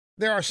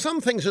There are some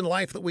things in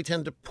life that we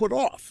tend to put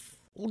off.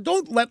 Well,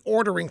 don't let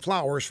ordering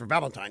flowers for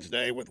Valentine's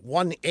Day with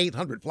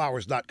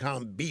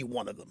 1-800-Flowers.com be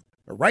one of them.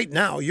 Right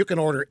now, you can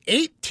order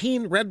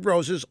 18 red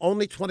roses,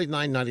 only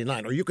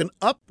 $29.99, or you can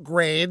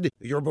upgrade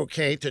your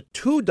bouquet to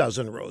 2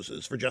 dozen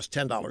roses for just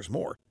 $10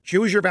 more.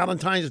 Choose your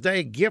Valentine's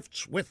Day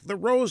gifts with the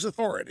Rose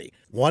Authority,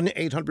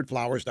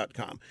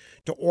 1-800-Flowers.com.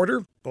 To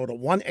order, go to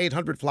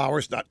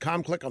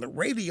 1-800-Flowers.com, click on the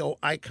radio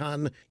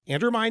icon,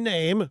 enter my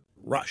name,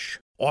 Rush.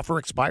 Offer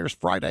expires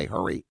Friday.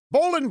 Hurry.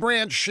 Boll &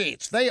 Branch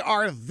sheets. They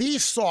are the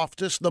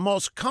softest, the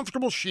most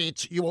comfortable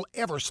sheets you will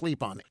ever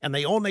sleep on, and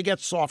they only get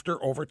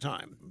softer over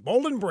time.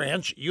 Boll &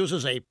 Branch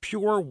uses a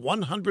pure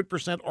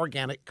 100%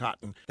 organic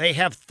cotton. They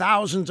have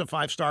thousands of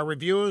 5-star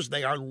reviews.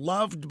 They are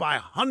loved by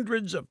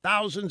hundreds of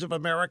thousands of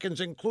Americans,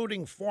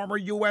 including former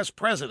U.S.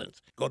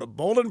 presidents. Go to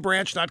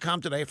bollandbranch.com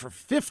today for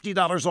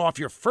 $50 off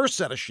your first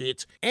set of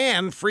sheets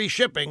and free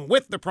shipping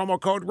with the promo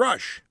code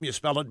RUSH. You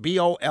spell it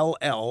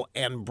B-O-L-L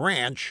and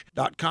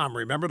branch.com.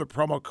 Remember the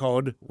promo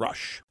code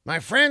RUSH. My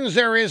friends,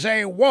 there is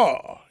a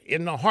war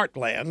in the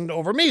heartland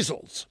over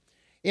measles.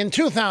 In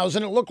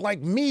 2000, it looked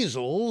like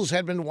measles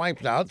had been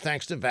wiped out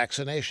thanks to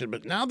vaccination,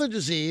 but now the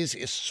disease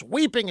is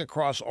sweeping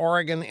across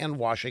Oregon and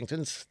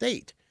Washington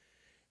state.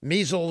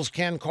 Measles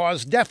can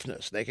cause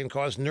deafness. They can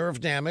cause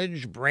nerve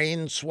damage,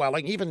 brain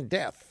swelling, even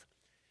death.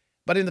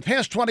 But in the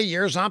past 20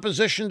 years,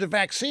 opposition to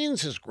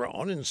vaccines has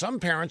grown, and some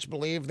parents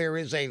believe there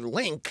is a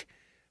link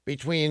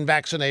between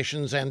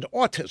vaccinations and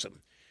autism.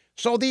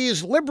 So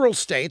these liberal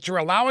states are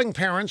allowing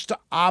parents to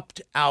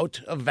opt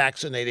out of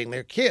vaccinating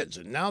their kids.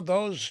 And now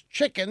those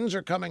chickens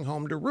are coming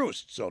home to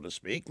roost, so to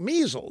speak.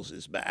 Measles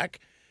is back,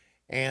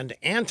 and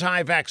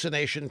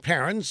anti-vaccination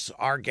parents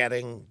are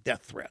getting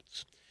death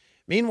threats.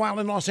 Meanwhile,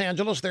 in Los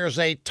Angeles, there's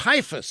a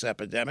typhus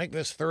epidemic,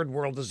 this third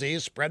world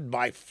disease spread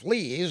by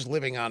fleas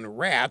living on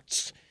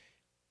rats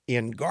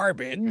in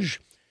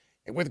garbage.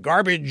 With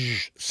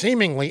garbage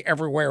seemingly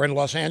everywhere in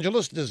Los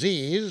Angeles,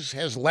 disease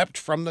has leapt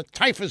from the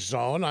typhus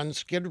zone on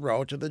Skid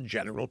Row to the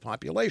general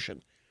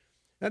population.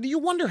 Now, do you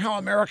wonder how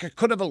America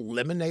could have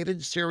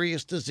eliminated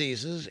serious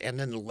diseases and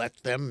then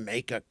let them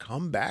make a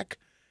comeback?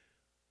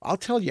 I'll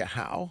tell you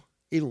how.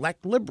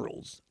 Elect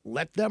liberals.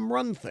 Let them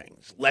run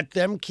things. Let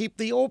them keep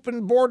the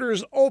open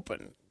borders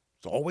open.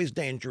 It's always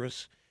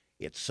dangerous.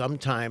 It's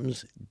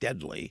sometimes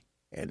deadly.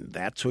 And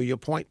that's who you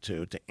point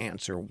to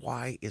answer,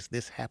 why is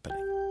this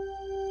happening?